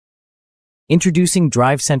Introducing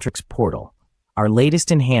DriveCentric's Portal, our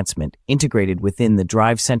latest enhancement integrated within the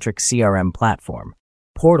DriveCentric CRM platform.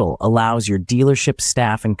 Portal allows your dealership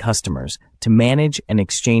staff and customers to manage and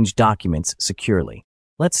exchange documents securely.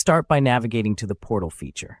 Let's start by navigating to the Portal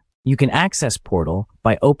feature. You can access Portal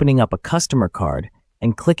by opening up a customer card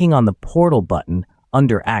and clicking on the Portal button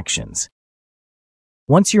under Actions.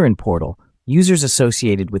 Once you're in Portal, users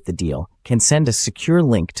associated with the deal can send a secure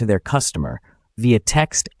link to their customer via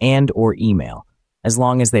text and/or email, as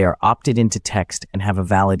long as they are opted into text and have a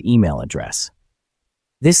valid email address.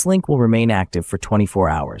 This link will remain active for 24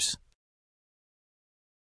 hours.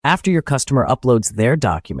 After your customer uploads their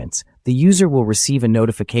documents, the user will receive a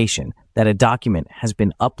notification that a document has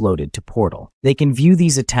been uploaded to Portal. They can view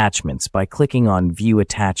these attachments by clicking on View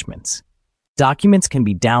Attachments. Documents can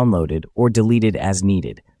be downloaded or deleted as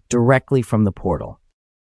needed, directly from the Portal.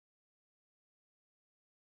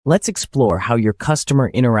 Let's explore how your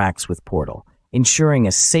customer interacts with Portal, ensuring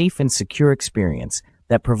a safe and secure experience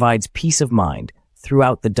that provides peace of mind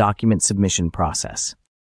throughout the document submission process.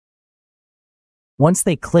 Once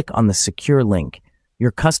they click on the secure link, your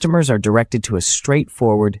customers are directed to a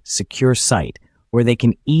straightforward, secure site where they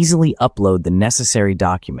can easily upload the necessary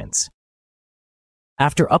documents.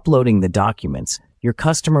 After uploading the documents, your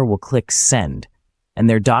customer will click Send, and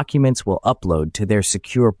their documents will upload to their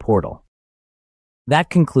secure portal.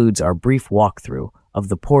 That concludes our brief walkthrough of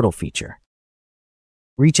the Portal feature.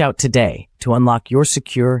 Reach out today to unlock your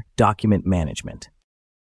secure document management.